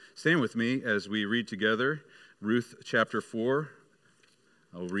Stand with me as we read together Ruth chapter 4.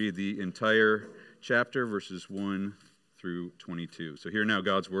 I'll read the entire chapter, verses 1 through 22. So hear now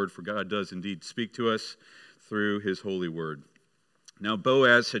God's word, for God does indeed speak to us through his holy word. Now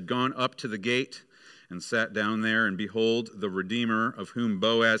Boaz had gone up to the gate and sat down there, and behold, the Redeemer of whom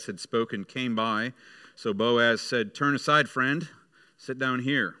Boaz had spoken came by. So Boaz said, "Turn aside, friend, sit down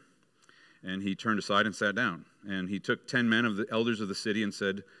here." And he turned aside and sat down. And he took 10 men of the elders of the city and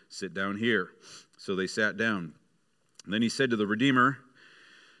said, "Sit down here." So they sat down. And then he said to the Redeemer,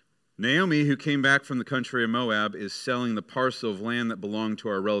 "Naomi, who came back from the country of Moab, is selling the parcel of land that belonged to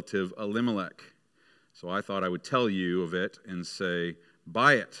our relative Elimelech. So I thought I would tell you of it and say,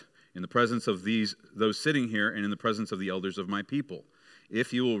 buy it in the presence of those sitting here and in the presence of the elders of my people.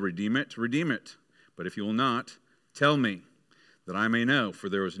 If you will redeem it, redeem it. But if you will not, tell me, that I may know, for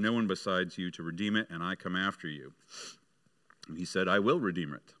there is no one besides you to redeem it, and I come after you." And he said, "I will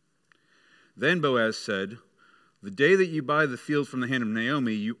redeem it." Then Boaz said, "The day that you buy the field from the hand of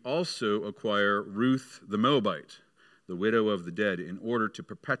Naomi, you also acquire Ruth the Moabite, the widow of the dead, in order to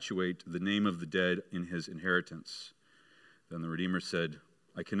perpetuate the name of the dead in his inheritance." Then the Redeemer said,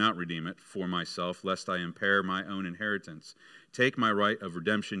 "I cannot redeem it for myself, lest I impair my own inheritance. Take my right of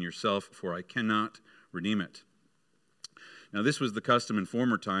redemption yourself, for I cannot redeem it." Now this was the custom in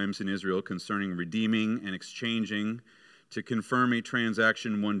former times in Israel concerning redeeming and exchanging. To confirm a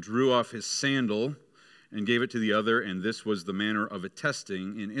transaction, one drew off his sandal and gave it to the other, and this was the manner of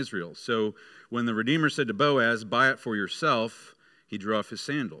attesting in Israel. So when the Redeemer said to Boaz, "Buy it for yourself," he drew off his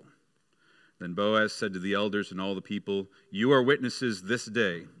sandal. Then Boaz said to the elders and all the people, "You are witnesses this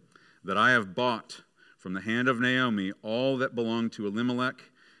day that I have bought from the hand of Naomi all that belonged to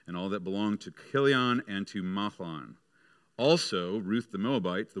Elimelech and all that belonged to Chilion and to Mahlon. Also, Ruth the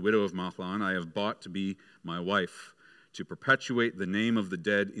Moabite, the widow of Mahlon, I have bought to be my wife, to perpetuate the name of the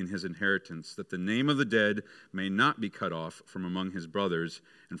dead in his inheritance, that the name of the dead may not be cut off from among his brothers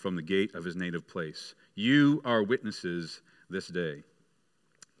and from the gate of his native place. You are witnesses this day."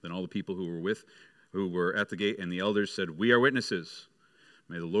 Then all the people who were at the gate and the elders said, "We are witnesses.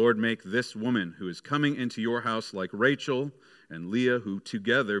 May the Lord make this woman who is coming into your house like Rachel and Leah, who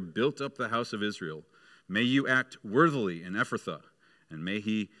together built up the house of Israel. May you act worthily in Ephrathah,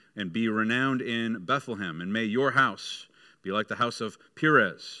 and be renowned in Bethlehem, and may your house be like the house of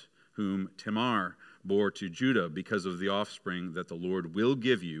Perez, whom Tamar bore to Judah, because of the offspring that the Lord will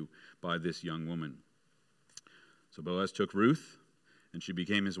give you by this young woman." So Boaz took Ruth, and she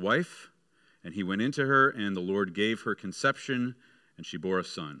became his wife, and he went into her, and the Lord gave her conception, and she bore a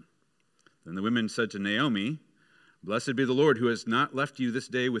son. Then the women said to Naomi, "Blessed be the Lord, who has not left you this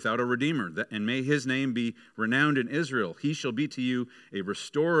day without a redeemer, and may his name be renowned in Israel. He shall be to you a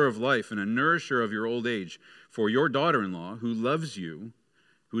restorer of life and a nourisher of your old age. For your daughter-in-law, who loves you,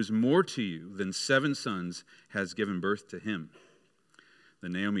 who is more to you than 7 sons, has given birth to him."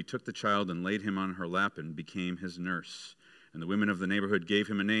 Then Naomi took the child and laid him on her lap and became his nurse. And the women of the neighborhood gave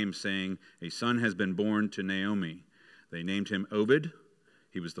him a name, saying, "A son has been born to Naomi." They named him Obed.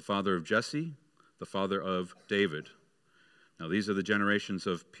 He was the father of Jesse, the father of David. Now these are the generations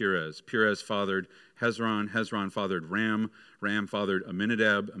of Perez. Perez fathered Hezron. Hezron fathered Ram. Ram fathered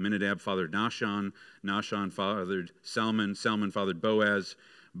Aminadab. Aminadab fathered Nahshon. Nahshon fathered Salmon. Salmon fathered Boaz.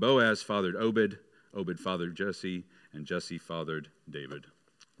 Boaz fathered Obed. Obed fathered Jesse. And Jesse fathered David.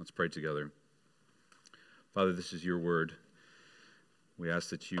 Let's pray together. Father, this is your word. We ask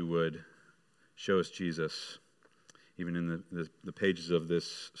that you would show us Jesus. Even in the pages of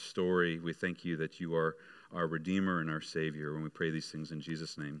this story, we thank you that you are our Redeemer and our Savior. And we pray these things in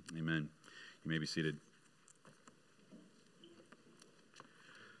Jesus' name. Amen. You may be seated.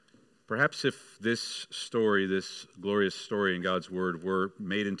 Perhaps if this story, this glorious story in God's Word, were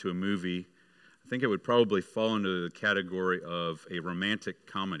made into a movie, I think it would probably fall into the category of a romantic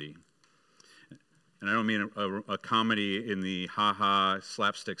comedy. And I don't mean a comedy in the ha-ha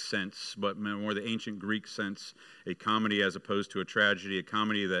slapstick sense, but more the ancient Greek sense, a comedy as opposed to a tragedy, a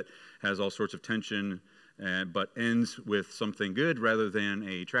comedy that has all sorts of tension, but ends with something good rather than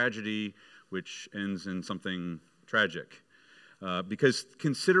a tragedy which ends in something tragic. Because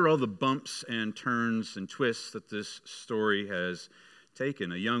consider all the bumps and turns and twists that this story has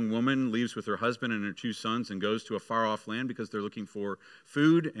taken. A young woman leaves with her husband and her 2 sons and goes to a far-off land because they're looking for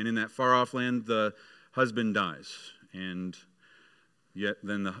food, and in that far-off land, the husband dies. And yet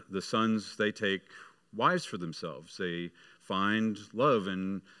then the sons, they take wives for themselves. They find love,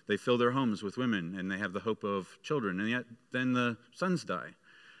 and they fill their homes with women, and they have the hope of children, and yet then the sons die.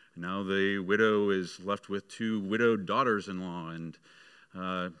 And now the widow is left with 2 widowed daughters-in-law, and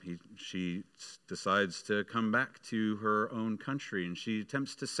she decides to come back to her own country, and she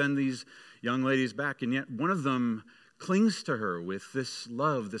attempts to send these young ladies back, and yet one of them clings to her with this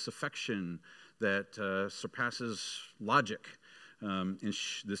love, this affection that surpasses logic.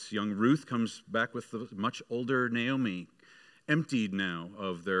 This young Ruth comes back with the much older Naomi, emptied now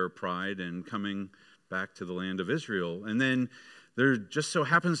of their pride and coming back to the land of Israel. And then there just so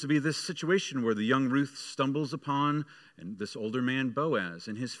happens to be this situation where the young Ruth stumbles upon this older man, Boaz,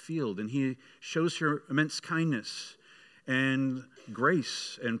 in his field, and he shows her immense kindness and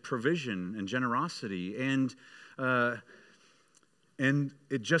grace and provision and generosity. And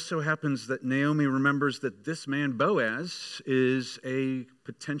it just so happens that Naomi remembers that this man, Boaz, is a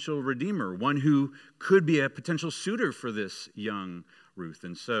potential redeemer, one who could be a potential suitor for this young Ruth.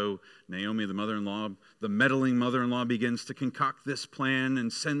 And so Naomi, the mother-in-law, the meddling mother-in-law, begins to concoct this plan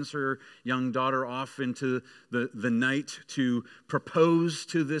and sends her young daughter off into the night to propose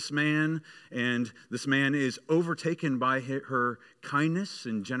to this man. And this man is overtaken by her kindness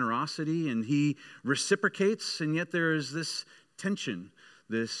and generosity, and he reciprocates, and yet there is this tension,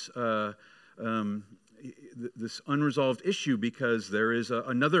 this unresolved issue, because there is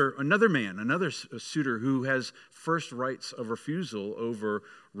another man, another suitor who has first rights of refusal over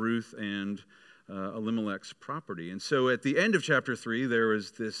Ruth and Elimelech's property. And so at the end of chapter 3, there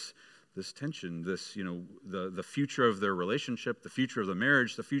is this tension, the future of their relationship, the future of the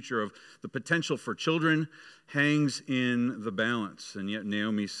marriage, the future of the potential for children hangs in the balance. And yet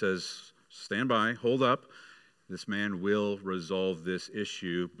Naomi says, stand by, hold up. This man will resolve this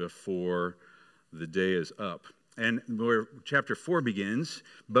issue before the day is up. And where chapter 4 begins,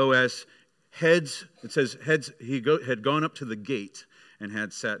 Boaz had gone up to the gate and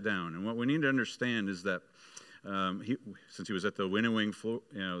had sat down. And what we need to understand is that since he was at the winnowing floor,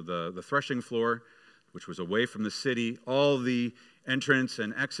 the threshing floor, which was away from the city, all the entrance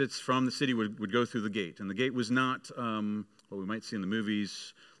and exits from the city would go through the gate. And the gate was not what we might see in the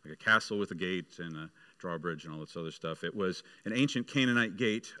movies, like a castle with a gate and a drawbridge and all this other stuff. It was an ancient Canaanite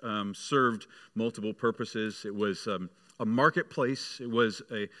gate, served multiple purposes. It was a marketplace. It was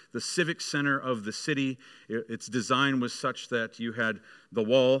the civic center of the city. Its design was such that you had the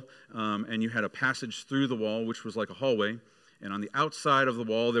wall, and you had a passage through the wall, which was like a hallway. And on the outside of the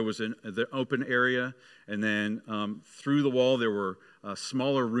wall, there was the open area. And then through the wall, there were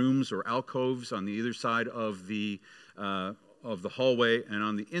smaller rooms or alcoves on the either side of the hallway. And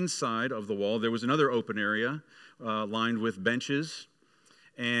on the inside of the wall, there was another open area lined with benches.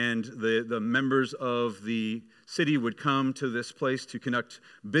 And the members of the city would come to this place to conduct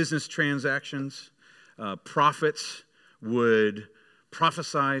business transactions. Prophets would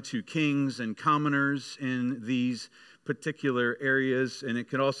prophesy to kings and commoners in these particular areas. And it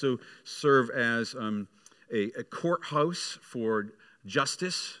could also serve as a courthouse for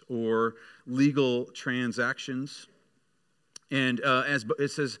justice or legal transactions. And as it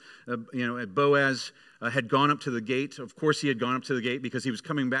says, Boaz had gone up to the gate. Of course, he had gone up to the gate because he was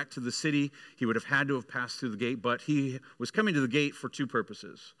coming back to the city. He would have had to have passed through the gate, but he was coming to the gate for two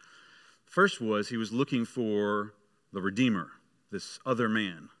purposes. First was he was looking for the Redeemer, this other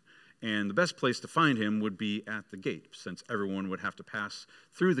man. And the best place to find him would be at the gate, since everyone would have to pass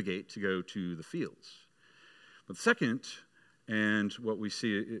through the gate to go to the fields. But second, and what we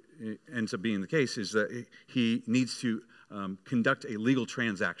see it ends up being the case, is that he needs to conduct a legal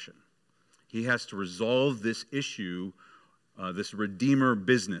transaction. He has to resolve this issue, this Redeemer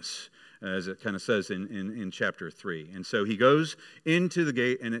business, as it kind of says in chapter 3. And so he goes into the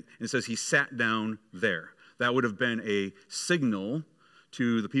gate, and it says he sat down there. That would have been a signal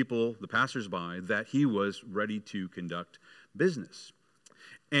to the people, the passersby, that he was ready to conduct business.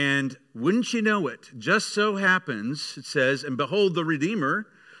 And wouldn't you know it, just so happens, it says, and behold, the Redeemer,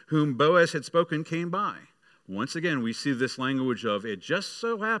 whom Boaz had spoken, came by. Once again, we see this language of it just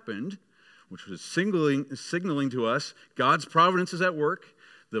so happened, which was signaling to us God's providence is at work.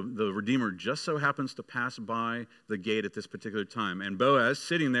 The Redeemer just so happens to pass by the gate at this particular time. And Boaz,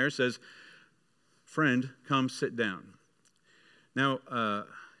 sitting there, says, "Friend, come sit down." Now,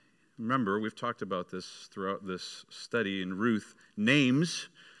 remember, we've talked about this throughout this study in Ruth. Names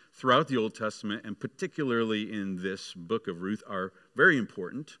throughout the Old Testament, and particularly in this book of Ruth, are very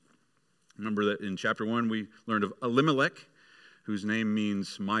important. Remember that in chapter 1, we learned of Elimelech, whose name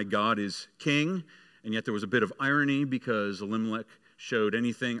means "my God is king," and yet there was a bit of irony because Elimelech showed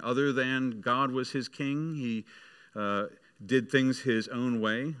anything other than God was his king. He did things his own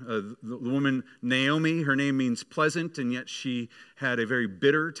way. The woman Naomi, her name means pleasant, and yet she had a very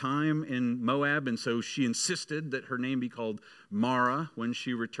bitter time in Moab, and so she insisted that her name be called Mara when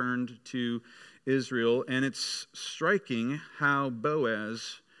she returned to Israel, and it's striking how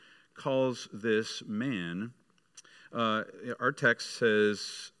Boaz calls this man. Our text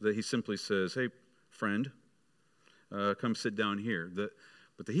says that he simply says, "Hey, friend, come sit down here."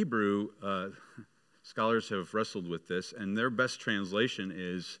 But the Hebrew, scholars have wrestled with this, and their best translation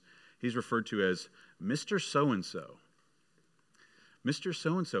is he's referred to as Mr. So-and-so. Mr.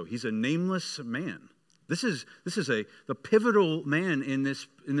 So-and-so. He's a nameless man. This is the pivotal man in this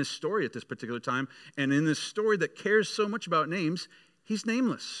story at this particular time, and in this story that cares so much about names, he's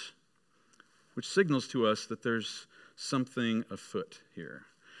nameless, which signals to us that there's something afoot here.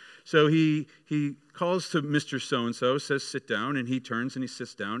 So he calls to Mr. So-and-so, says, "Sit down," and he turns and he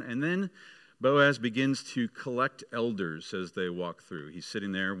sits down, and then Boaz begins to collect elders as they walk through. He's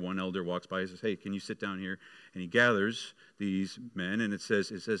sitting there, one elder walks by, he says, "Hey, can you sit down here?" And he gathers these men, and it says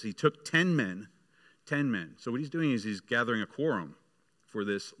he took 10 men. 10 men. So what he's doing is he's gathering a quorum for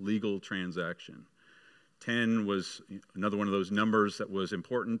this legal transaction. 10 was another one of those numbers that was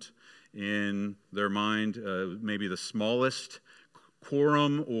important in their mind, maybe the smallest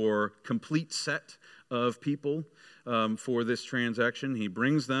quorum or complete set of people for this transaction. He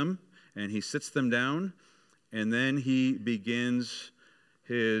brings them and he sits them down, and then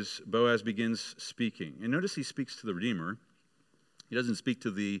Boaz begins speaking. And notice he speaks to the Redeemer. He doesn't speak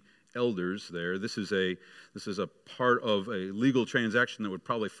to the elders there. This is a part of a legal transaction that would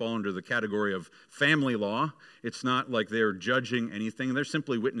probably fall under the category of family law. It's not like they're judging anything. They're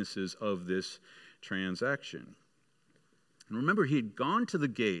simply witnesses of this transaction. And remember, he had gone to the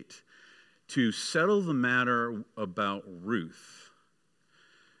gate to settle the matter about Ruth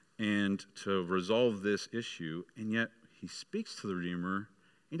and to resolve this issue, and yet he speaks to the Redeemer.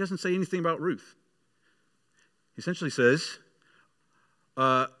 He doesn't say anything about Ruth. He essentially says,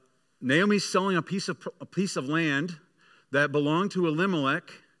 Naomi's selling a piece of land that belonged to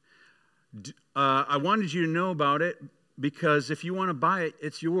Elimelech. I wanted you to know about it because if you want to buy it,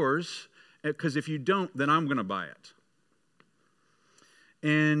 it's yours. Because if you don't, then I'm going to buy it.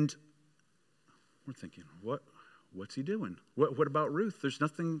 And we're thinking, what's he doing? What about Ruth? There's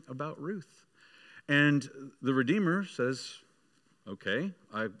nothing about Ruth. And the Redeemer says, okay,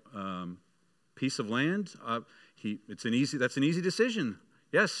 piece of land. That's an easy decision.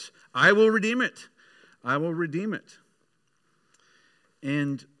 Yes, I will redeem it. I will redeem it.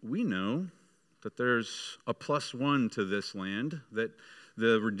 And we know that there's a +1 to this land, that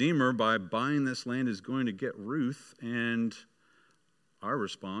the Redeemer, by buying this land, is going to get Ruth. And our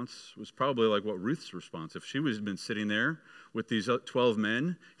response was probably like what Ruth's response. If she was been sitting there with these 12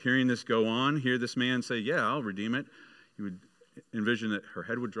 men, hearing this go on, hear this man say, "Yeah, I'll redeem it," you would envision that her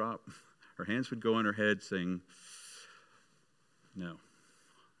head would drop, her hands would go on her head saying, "No."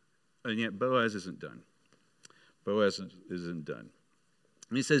 And yet Boaz isn't done. Boaz isn't done.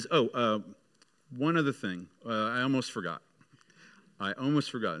 And he says, one other thing. I almost forgot.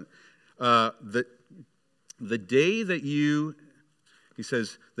 The day that you, he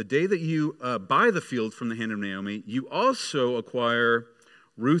says, the day that you buy the field from the hand of Naomi, you also acquire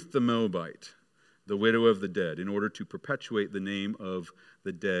Ruth the Moabite, the widow of the dead, in order to perpetuate the name of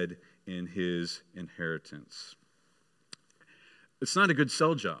the dead in his inheritance. It's not a good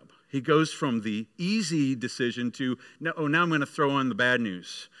sell job. He goes from the easy decision to, now I'm going to throw on the bad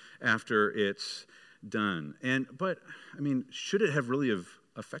news after it's done. But should it have really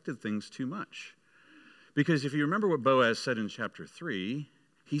affected things too much? Because if you remember what Boaz said in chapter 3,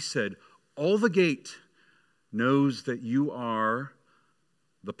 he said, all the gate knows that you are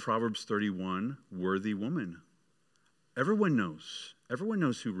the Proverbs 31 worthy woman. Everyone knows. Everyone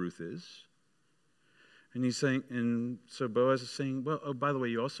knows who Ruth is. And he's saying, and so Boaz is saying, well, by the way,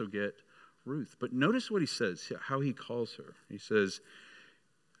 you also get Ruth. But notice what he says, how he calls her. He says,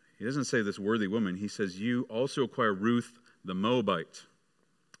 he doesn't say this worthy woman. He says, you also acquire Ruth the Moabite,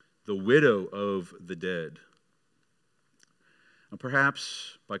 the widow of the dead. Now,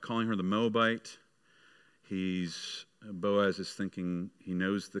 perhaps by calling her the Moabite, Boaz is thinking he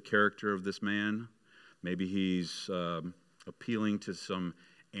knows the character of this man. Maybe he's appealing to some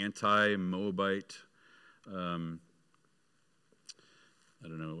anti-Moabite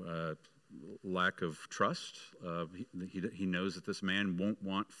lack of trust. He knows that this man won't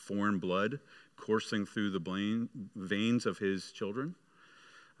want foreign blood coursing through the veins of his children.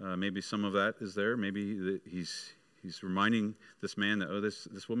 Maybe some of that is there. Maybe he's reminding this man that,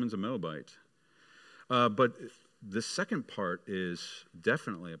 this woman's a Moabite. But the second part is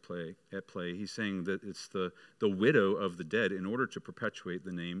definitely at play. He's saying that it's the widow of the dead in order to perpetuate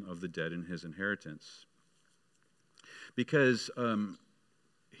the name of the dead in his inheritance. Because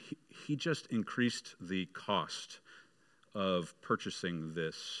he just increased the cost of purchasing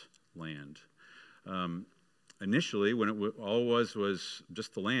this land. Initially, when all was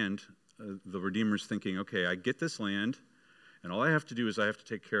just the land, the Redeemer's thinking, okay, I get this land, and all I have to do is I have to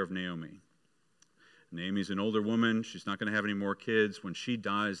take care of Naomi. Naomi's an older woman. She's not going to have any more kids. When she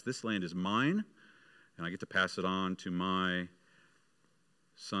dies, this land is mine, and I get to pass it on to my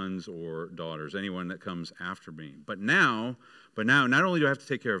sons or daughters, anyone that comes after me. But now, not only do I have to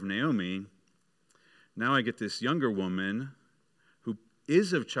take care of Naomi, now I get this younger woman who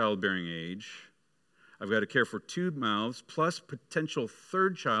is of childbearing age. I've got to care for 2 mouths, plus potential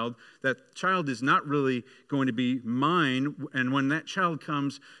third child. That child is not really going to be mine, and when that child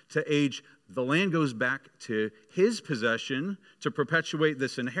comes to age, the land goes back to his possession to perpetuate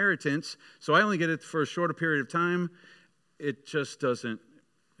this inheritance. So I only get it for a shorter period of time. It just doesn't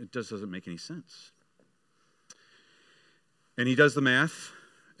make any sense. And he does the math,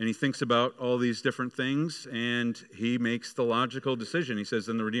 and he thinks about all these different things, and he makes the logical decision. He says,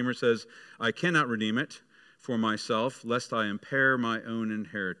 and the Redeemer says, I cannot redeem it for myself, lest I impair my own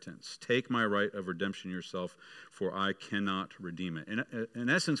inheritance. Take my right of redemption yourself, for I cannot redeem it. In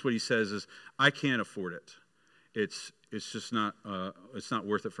essence, what he says is, I can't afford it. It's just not, it's not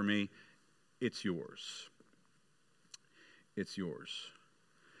worth it for me. It's yours. It's yours.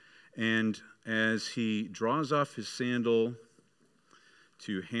 And as he draws off his sandal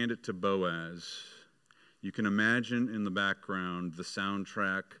to hand it to Boaz, you can imagine in the background the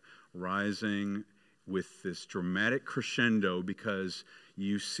soundtrack rising with this dramatic crescendo, because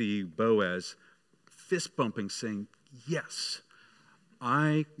you see Boaz fist bumping, saying, yes,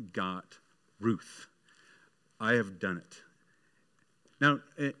 I got Ruth. I have done it. Now,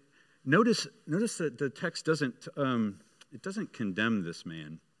 notice that the text doesn't condemn this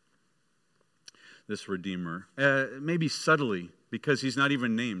man, this Redeemer, maybe subtly, because he's not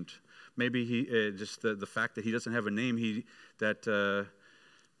even named. Maybe he just the fact that he doesn't have a name, that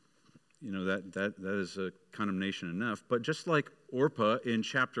is a condemnation enough. But just like Orpah in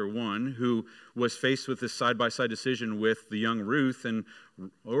chapter 1, who was faced with this side-by-side decision with the young Ruth, and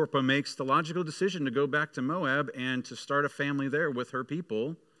Orpah makes the logical decision to go back to Moab and to start a family there with her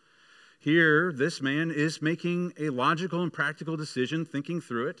people. Here, this man is making a logical and practical decision, thinking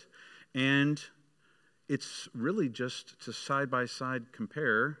through it, and it's really just to side-by-side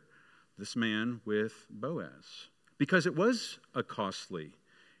compare this man with Boaz, because it was a costly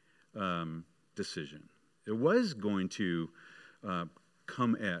decision. It was going to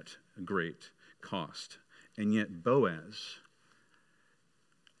come at a great cost, and yet Boaz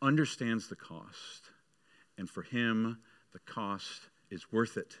understands the cost, and for him, the cost is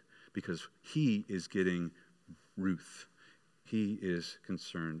worth it, because he is getting Ruth. He is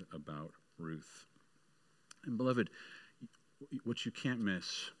concerned about Ruth. And beloved, what you can't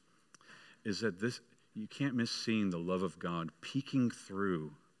miss is that you can't miss seeing the love of God peeking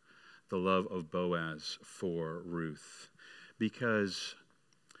through the love of Boaz for Ruth, because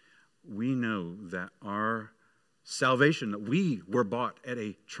we know that our salvation, that we were bought at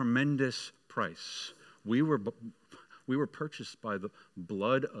a tremendous price. We were purchased by the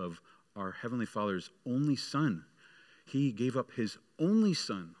blood of our Heavenly Father's only Son. He gave up His only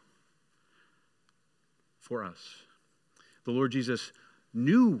Son for us. The Lord Jesus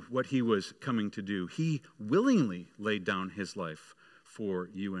knew what He was coming to do. He willingly laid down His life for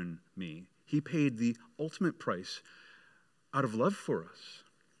you and me. He paid the ultimate price out of love for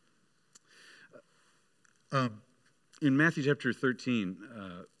us. In Matthew chapter 13,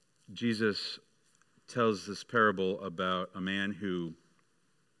 Jesus tells this parable about a man who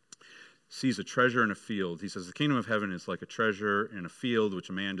sees a treasure in a field. He says, the kingdom of heaven is like a treasure in a field which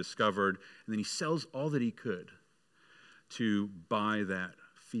a man discovered, and then he sells all that he could to buy that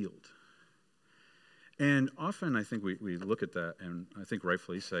field. And often I think we look at that, and I think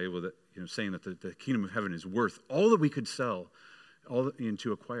rightfully say, well, that, saying that the kingdom of heaven is worth all that we could sell, and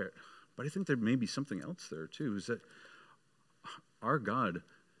to acquire it. But I think there may be something else there too, is that our God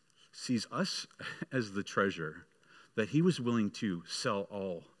sees us as the treasure that He was willing to sell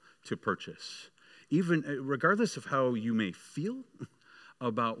all to purchase. Even regardless of how you may feel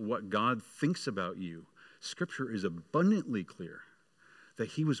about what God thinks about you, Scripture is abundantly clear that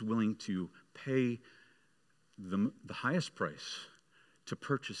He was willing to pay the highest price to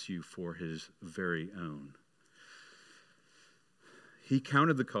purchase you for His very own. He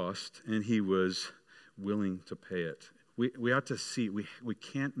counted the cost, and He was willing to pay it. We ought to see, we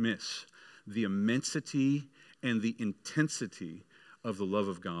can't miss the immensity and the intensity of the love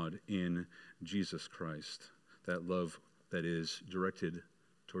of God in Jesus Christ. That love that is directed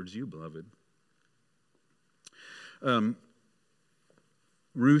towards you, beloved.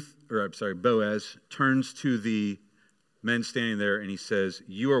 Boaz turns to the men standing there, and he says,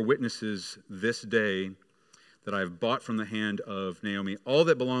 "You are witnesses this day that I have bought from the hand of Naomi all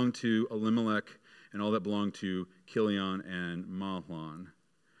that belonged to Elimelech and all that belonged to Chilion and Mahlon."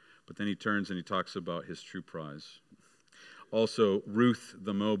 But then he turns and he talks about his true prize. "Also, Ruth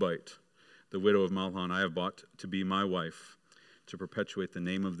the Moabite, the widow of Mahlon, I have bought to be my wife, to perpetuate the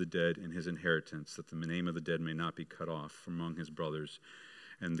name of the dead in his inheritance, that the name of the dead may not be cut off from among his brothers.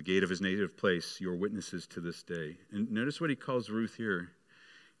 And the gate of his native place, you are witnesses to this day." And notice what he calls Ruth here.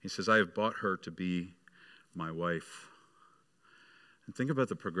 He says, "I have bought her to be my wife." And think about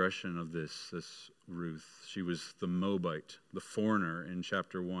the progression of this Ruth. She was the Moabite, the foreigner in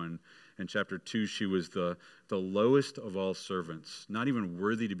chapter 1. In chapter 2, she was the lowest of all servants, not even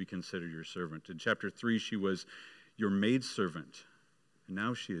worthy to be considered your servant. In chapter 3, she was your maidservant. And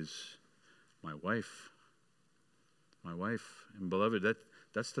now she is my wife. My wife. And beloved,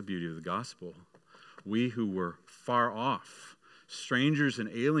 that's the beauty of the gospel. We who were far off, strangers and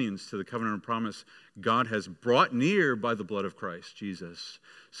aliens to the covenant of promise, God has brought near by the blood of Christ Jesus,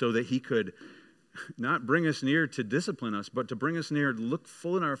 so that he could not bring us near to discipline us, but to bring us near, look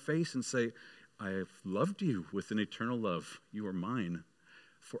full in our face and say, "I have loved you with an eternal love. You are mine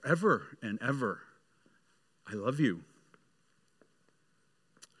forever and ever. I love you."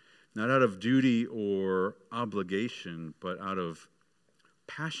 Not out of duty or obligation, but out of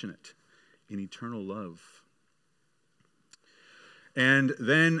passionate and eternal love. And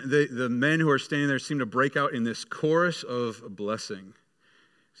then the men who are standing there seem to break out in this chorus of blessing.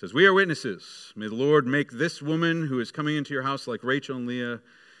 It says, "We are witnesses. May the Lord make this woman who is coming into your house like Rachel and Leah,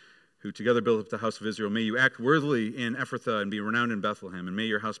 who together built up the house of Israel. May you act worthily in Ephrathah and be renowned in Bethlehem. And may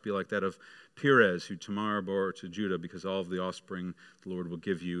your house be like that of Perez, who Tamar bore to Judah, because all of the offspring the Lord will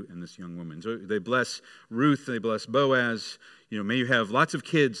give you in this young woman." So they bless Ruth, they bless Boaz. May you have lots of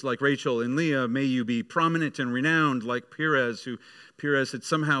kids like Rachel and Leah. May you be prominent and renowned like Perez, who Perez had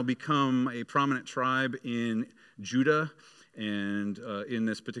somehow become a prominent tribe in Judah. And in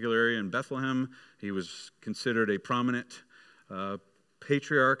this particular area in Bethlehem, he was considered a prominent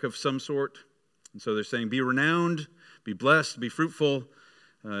patriarch of some sort. And so they're saying, be renowned, be blessed, be fruitful.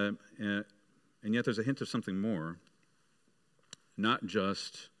 And yet there's a hint of something more. Not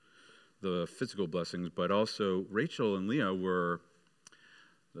just the physical blessings, but also Rachel and Leah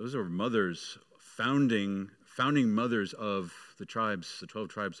those are mothers, founding mothers of the 12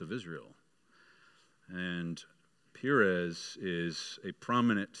 tribes of Israel. And Perez is a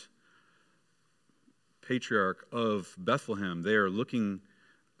prominent patriarch of Bethlehem. They are looking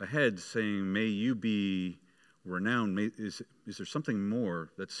ahead, saying, "May you be renowned." Is there something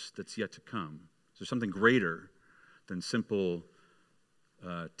more that's yet to come? Is there something greater than simple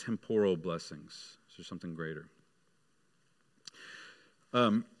temporal blessings? Is there something greater?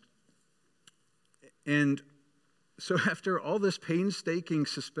 And so after all this painstaking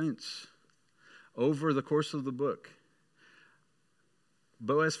suspense over the course of the book,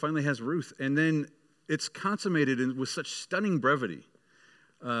 Boaz finally has Ruth, and then it's consummated with such stunning brevity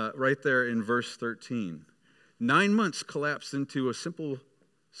right there in verse 13. 9 months collapsed into a simple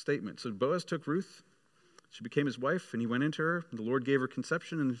statement. So Boaz took Ruth, she became his wife, and he went into her, and the Lord gave her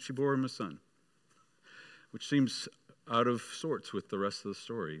conception, and she bore him a son, which seems out of sorts with the rest of the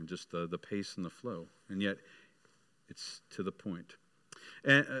story, just the pace and the flow, and yet it's to the point.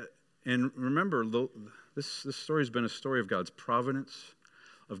 And remember, this story has been a story of God's providence,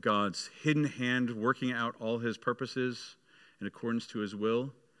 of God's hidden hand working out all his purposes in accordance to his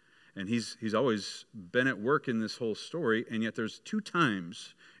will. And he's always been at work in this whole story, and yet there's 2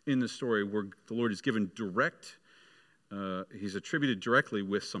 times in the story where the Lord is given he's attributed directly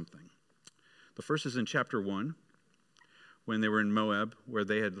with something. The first is in chapter 1, when they were in Moab, where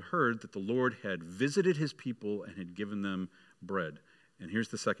they had heard that the Lord had visited his people and had given them bread. And here's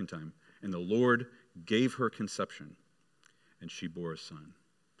the second time. "And the Lord gave her conception, and she bore a son."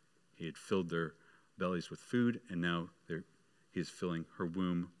 He had filled their bellies with food, and now he is filling her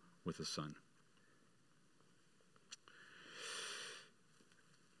womb with a son.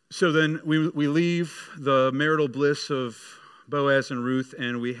 So then we leave the marital bliss of Boaz and Ruth,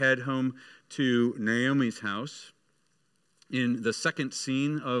 and we head home to Naomi's house in the second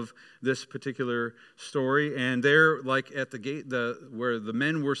scene of this particular story. And there, like at the gate where the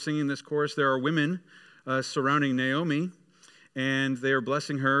men were singing this chorus, there are women surrounding Naomi, and they are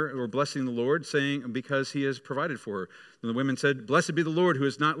blessing her, or blessing the Lord, saying, because he has provided for her. And the women said, "Blessed be the Lord, who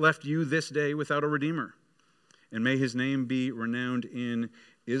has not left you this day without a redeemer, and may his name be renowned in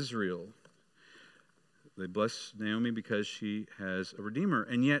Israel." They bless Naomi because she has a redeemer.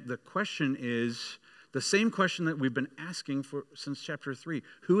 And yet the question is the same question that we've been asking since chapter 3.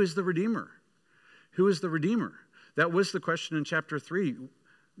 Who is the redeemer? Who is the redeemer? That was the question in chapter 3.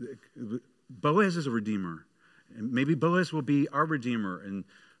 Boaz is a redeemer. And maybe Boaz will be our redeemer. And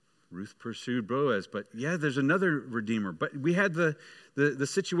Ruth pursued Boaz. But yeah, there's another redeemer. But we had the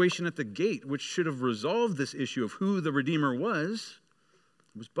situation at the gate, which should have resolved this issue of who the redeemer was.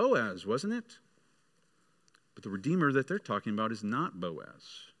 It was Boaz, wasn't it? But the redeemer that they're talking about is not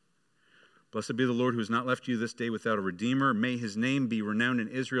Boaz. Blessed be the Lord who has not left you this day without a redeemer. May his name be renowned in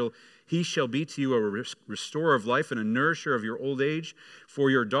Israel. He shall be to you a restorer of life and a nourisher of your old age. For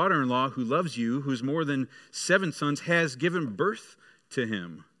your daughter-in-law who loves you, who's more than 7 sons, has given birth to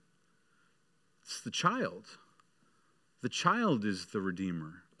him. It's the child. The child is the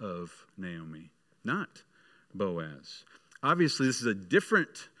redeemer of Naomi, not Boaz. Obviously, this is a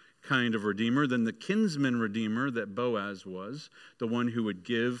different kind of redeemer than the kinsman redeemer that Boaz was, the one who would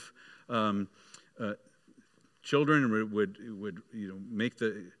give children and would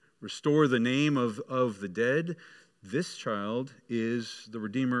restore the name of the dead. This child is the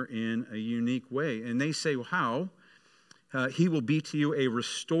redeemer in a unique way. And they say, well, how? He will be to you a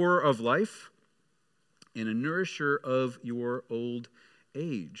restorer of life and a nourisher of your old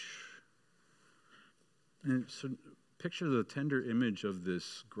age. And so picture the tender image of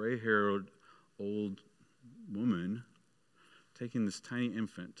this gray-haired old woman taking this tiny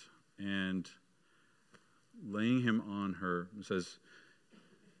infant and laying him on her, it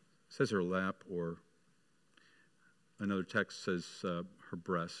says her lap, or another text says her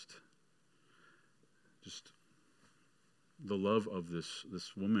breast. Just the love of this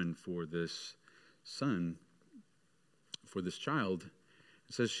woman for this son, for this child.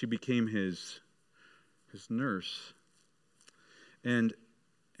 It says she became his nurse. But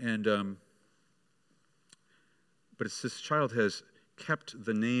it's this child has kept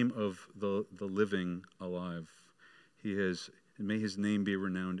the name of the living alive. May his name be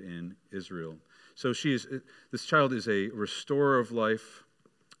renowned in Israel. So this child is a restorer of life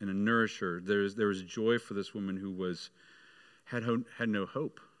and a nourisher. There is joy for this woman who had no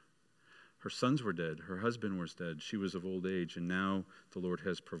hope. Her sons were dead. Her husband was dead. She was of old age, and now the Lord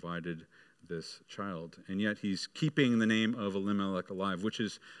has provided this child. And yet he's keeping the name of Elimelech alive, which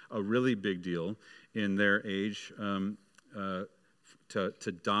is a really big deal in their age.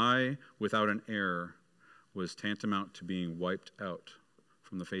 To die without an heir was tantamount to being wiped out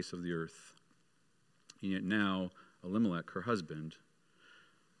from the face of the earth. And yet now Elimelech, her husband,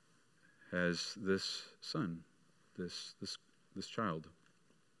 has this son, this child.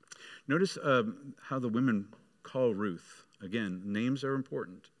 Notice how the women call Ruth. Again, names are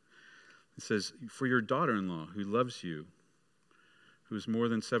important. It says, for your daughter-in-law who loves you, who has more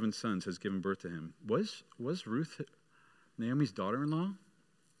than 7 sons, has given birth to him. Was Ruth Naomi's daughter-in-law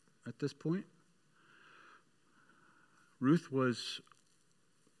at this point? Ruth was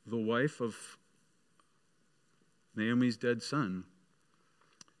the wife of Naomi's dead son.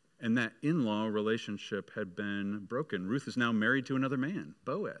 And that in-law relationship had been broken. Ruth is now married to another man,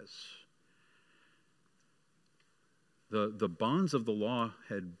 Boaz. The bonds of the law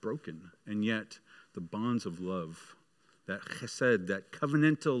had broken, and yet the bonds of love, that chesed, that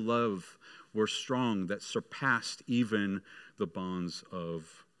covenantal love, were strong, that surpassed even the bonds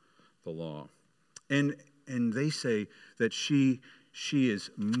of the law. And they say that she is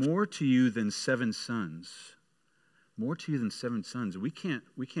more to you than 7 sons. More to you than 7 sons. We can't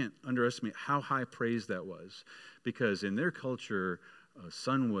underestimate how high praise that was, because in their culture, a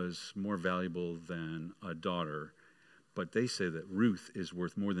son was more valuable than a daughter. But they say that Ruth is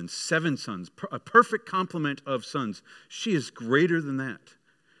worth more than 7 sons, a perfect complement of sons. She is greater than that.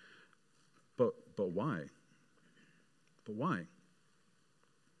 But why? But why?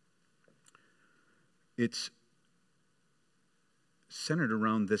 It's centered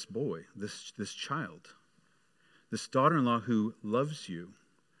around this boy, this child, this daughter-in-law who loves you.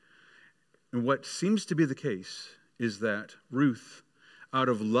 And what seems to be the case is that Ruth, out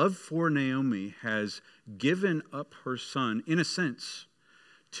of love for Naomi, has given up her son, in a sense,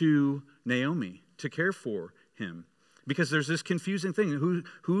 to Naomi to care for him. Because there's this confusing thing.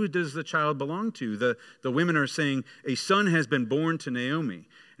 Who does the child belong to? The women are saying, a son has been born to Naomi.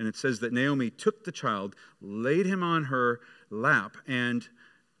 And it says that Naomi took the child, laid him on her lap, and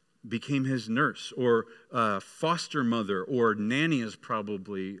became his nurse, or foster mother, or nanny is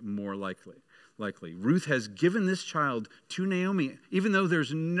probably more likely. Ruth has given this child to Naomi, even though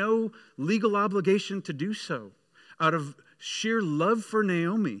there's no legal obligation to do so. Out of sheer love for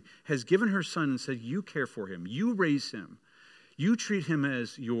Naomi, has given her son and said, you care for him, you raise him, you treat him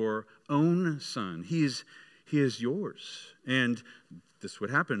as your own son. He is yours. And this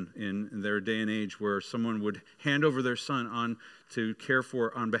would happen in their day and age, where someone would hand over their son on to care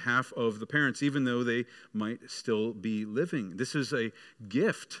for on behalf of the parents, even though they might still be living. This is a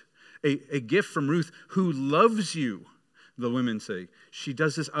gift, a gift from Ruth, who loves you, the women say. She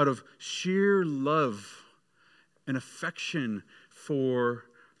does this out of sheer love and affection for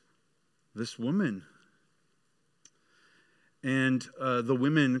this woman. And the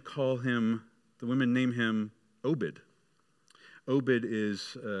women name him Obed. Obed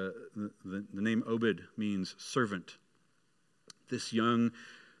is, the name Obed means servant. This young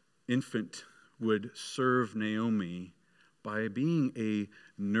infant would serve Naomi by being a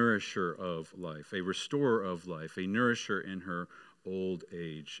nourisher of life, a restorer of life, a nourisher in her old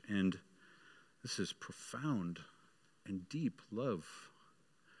age. And this is profound and deep love.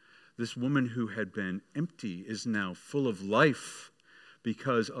 This woman who had been empty is now full of life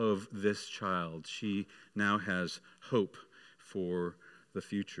because of this child. She now has hope for the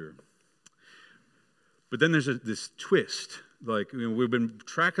future. But then there's this twist. We've been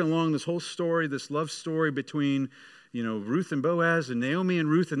tracking along this whole story, this love story between, Ruth and Boaz and Naomi and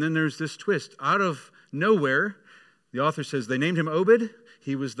Ruth, and then there's this twist. Out of nowhere, the author says they named him Obed.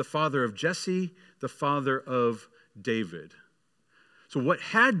 He was the father of Jesse, the father of David. So what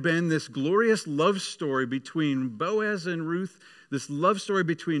had been this glorious love story between Boaz and Ruth, this love story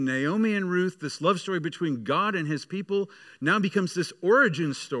between Naomi and Ruth, this love story between God and his people, now becomes this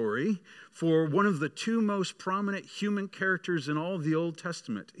origin story for one of the two most prominent human characters in all of the Old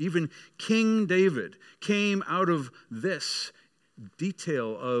Testament. Even King David came out of this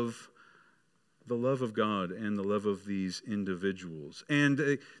detail of the love of God and the love of these individuals.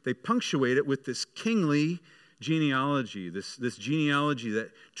 And they punctuate it with this kingly genealogy, this genealogy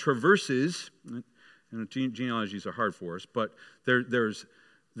that traverses, genealogies are hard for us, but there's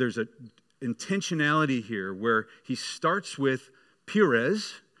a intentionality here where he starts with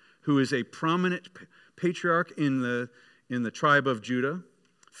Perez, who is a prominent patriarch in the tribe of Judah,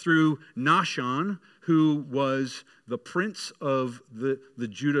 through Nahshon, who was the prince of the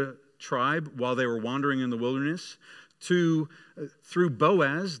Judah tribe while they were wandering in the wilderness, through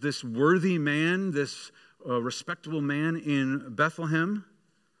Boaz, this worthy man, this a respectable man in Bethlehem,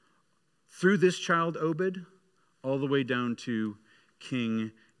 through this child Obed, all the way down to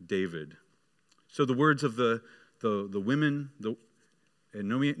King David. So the words of the women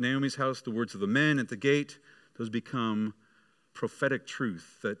in Naomi's house, the words of the men at the gate, those become prophetic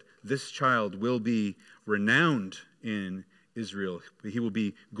truth that this child will be renowned in Israel. He will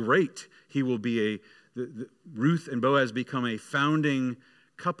be great. He will be Ruth and Boaz become a founding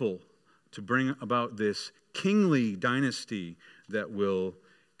couple to bring about this kingly dynasty that will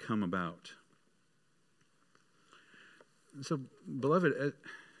come about. So, beloved,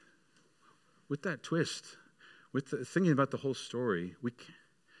 with that twist, thinking about the whole story,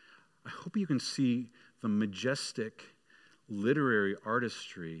 I hope you can see the majestic literary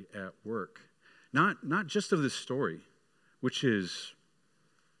artistry at work. Not just of this story, which is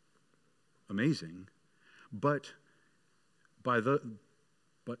amazing, but by the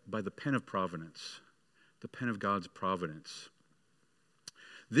pen of providence, the pen of God's providence.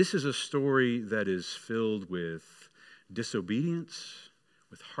 This is a story that is filled with disobedience,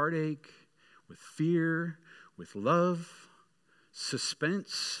 with heartache, with fear, with love,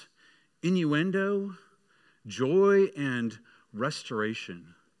 suspense, innuendo, joy, and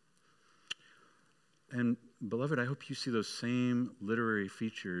restoration. And beloved, I hope you see those same literary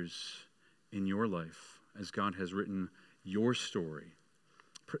features in your life as God has written your story.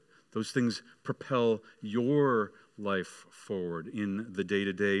 Those things propel your life forward in the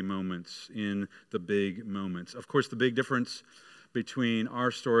day-to-day moments, in the big moments. Of course, the big difference between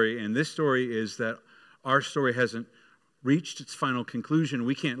our story and this story is that our story hasn't reached its final conclusion.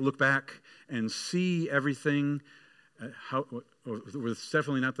 We can't look back and see everything. It's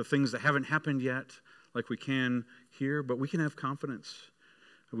definitely not the things that haven't happened yet like we can here, but we can have confidence.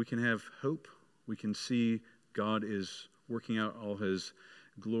 We can have hope. We can see God is working out all his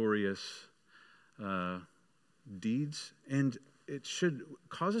glorious deeds, and it should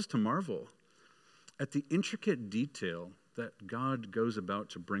cause us to marvel at the intricate detail that God goes about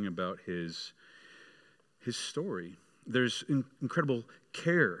to bring about his story. There's incredible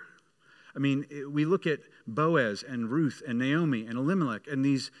care. I mean, we look at Boaz and Ruth and Naomi and Elimelech and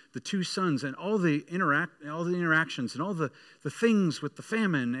the two sons and all the interactions and all the things with the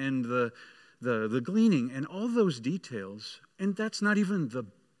famine and the gleaning and all those details. And that's not even the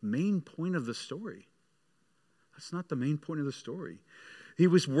main point of the story. That's not the main point of the story. He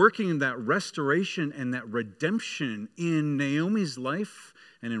was working in that restoration and that redemption in Naomi's life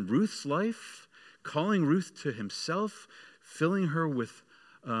and in Ruth's life, calling Ruth to himself, filling her with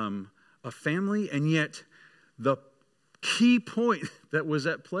a family, and yet the key point that was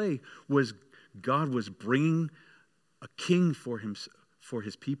at play was God was bringing a king for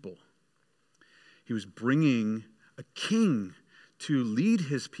his people. He was bringing a king to lead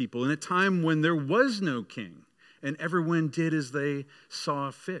his people in a time when there was no king, and everyone did as they saw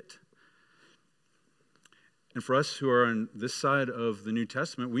fit. And for us who are on this side of the New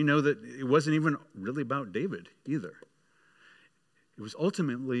Testament, we know that it wasn't even really about David either. It was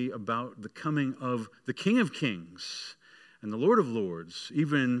ultimately about the coming of the King of Kings and the Lord of Lords,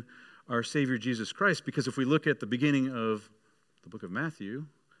 even our Savior Jesus Christ. Because if we look at the beginning of the book of Matthew,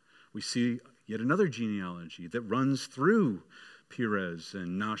 we see yet another genealogy that runs through Perez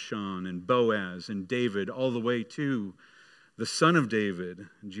and Nahshon and Boaz and David all the way to the Son of David,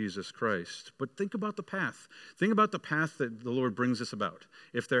 Jesus Christ. But think about the path. Think about the path that the Lord brings us about.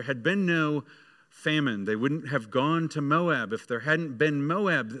 If there had been no famine, they wouldn't have gone to Moab. If there hadn't been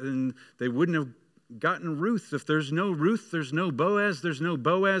Moab, then they wouldn't have gotten Ruth. If there's no Ruth, there's no Boaz. There's no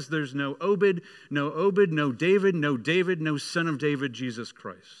Boaz, there's no Obed, no David, no Son of David, Jesus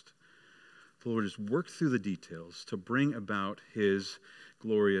Christ. The Lord has worked through the details to bring about his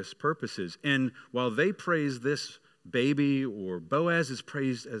glorious purposes. And while they praise this baby, or Boaz is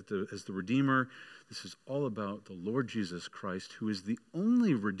praised as the Redeemer, this is all about the Lord Jesus Christ, who is the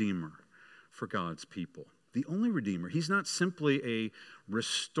only Redeemer for God's people. The only Redeemer. He's not simply a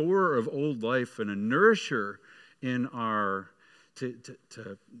restorer of old life and a nourisher in our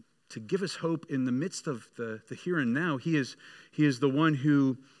to give us hope in the midst of the here and now. He is the one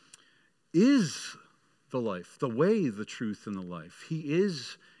who is the life, the way, the truth, and the life. He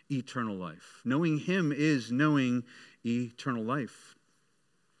is eternal life. Knowing him is knowing eternal life.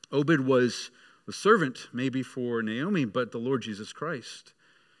 Obed was a servant maybe for Naomi, but the Lord Jesus Christ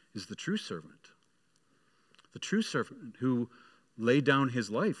is the true servant. The true servant who laid down his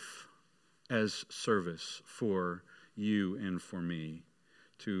life as service for you and for me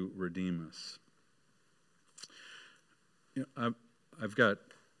to redeem us. I've got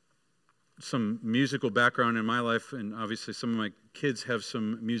some musical background in my life, and obviously some of my kids have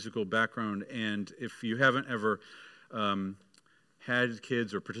some musical background. And if you haven't ever had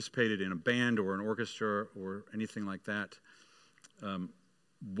kids or participated in a band or an orchestra or anything like that,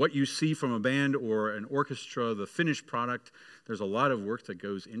 what you see from a band or an orchestra, the finished product, there's a lot of work that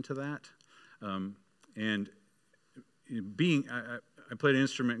goes into that. And I played an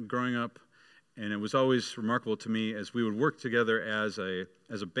instrument growing up, and it was always remarkable to me as we would work together as a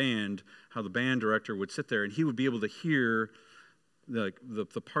band, how the band director would sit there and he would be able to hear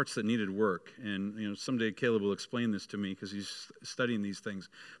the parts that needed work. And someday Caleb will explain this to me because he's studying these things.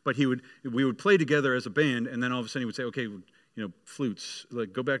 But we would play together as a band, and then all of a sudden he would say, okay, flutes,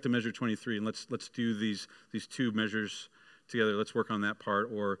 like go back to measure 23 and let's do these two measures together. Let's work on that part.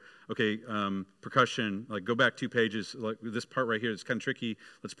 Or okay, percussion, like go back 2 pages, like this part right here, it's kind of tricky.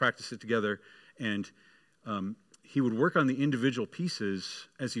 Let's practice it together. And he would work on the individual pieces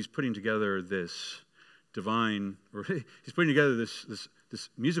as he's putting together this divine, or he's putting together this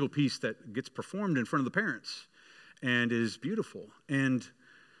musical piece that gets performed in front of the parents and is beautiful. And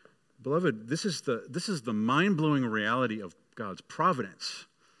beloved, this is the mind-blowing reality of God's providence,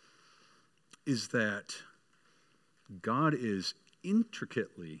 is that God is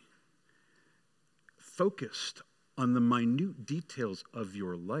intricately focused on the minute details of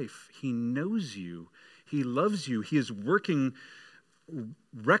your life. He knows you. He loves you. He is working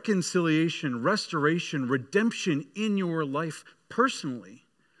reconciliation, restoration, redemption in your life personally.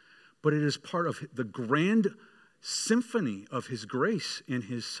 But it is part of the grand symphony of his grace in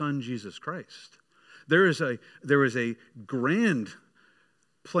his Son, Jesus Christ. There is a grand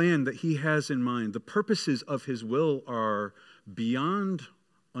plan that he has in mind. The purposes of his will are beyond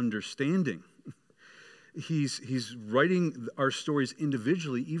understanding. He's writing our stories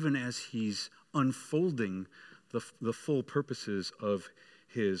individually, even as he's unfolding the full purposes of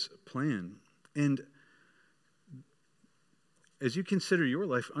his plan. And as you consider your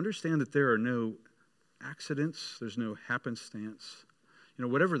life, understand that there are no accidents, there's no happenstance.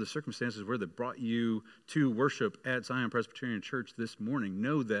 Whatever the circumstances were that brought you to worship at Zion Presbyterian Church this morning,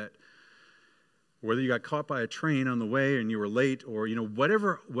 know that whether you got caught by a train on the way and you were late, or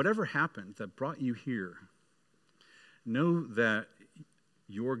whatever happened that brought you here, know that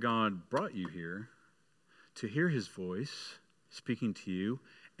your God brought you here to hear his voice speaking to you,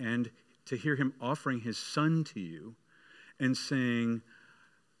 and to hear him offering his Son to you and saying,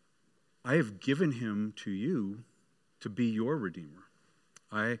 I have given him to you to be your Redeemer.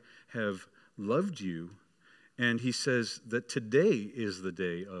 I have loved you. And he says that today is the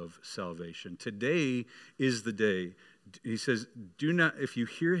day of salvation. Today is the day. he says, do not, if you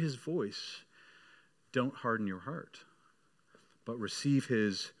hear his voice, don't harden your heart, but receive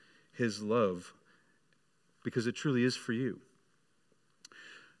his love, because it truly is for you.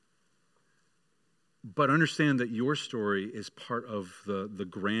 But understand that your story is part of the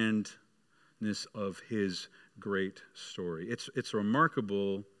grandness of his great story. It's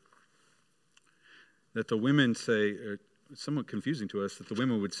remarkable that the women say, it's somewhat confusing to us, that the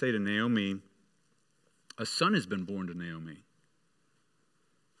women would say to Naomi, a son has been born to Naomi.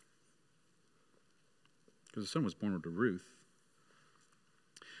 Because the son was born to Ruth.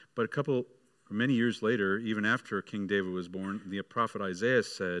 But many years later, even after King David was born, the prophet Isaiah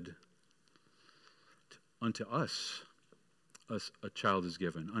said, unto us a child is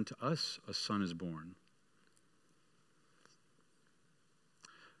given. Unto us a son is born.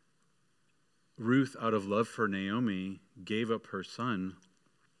 Ruth, out of love for Naomi, gave up her son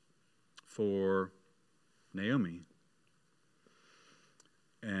for Naomi.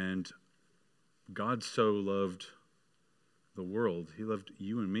 And God so loved the world, he loved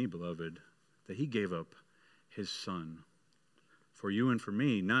you and me, beloved, that he gave up his son for you and for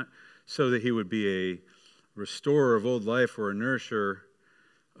me, not so that he would be a restorer of old life or a nourisher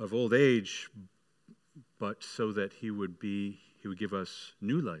of old age, but so that he would give us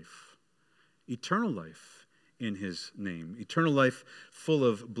new life, eternal life in his name, eternal life full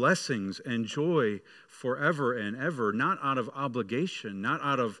of blessings and joy forever and ever, not out of obligation, not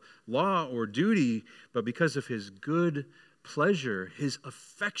out of law or duty, but because of his good pleasure, his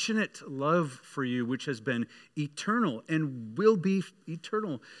affectionate love for you, which has been eternal and will be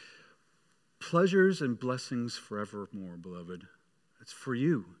eternal. Pleasures and blessings forevermore, beloved. It's for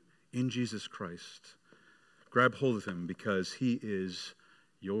you in Jesus Christ. Grab hold of him because he is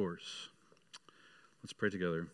yours. Let's pray together.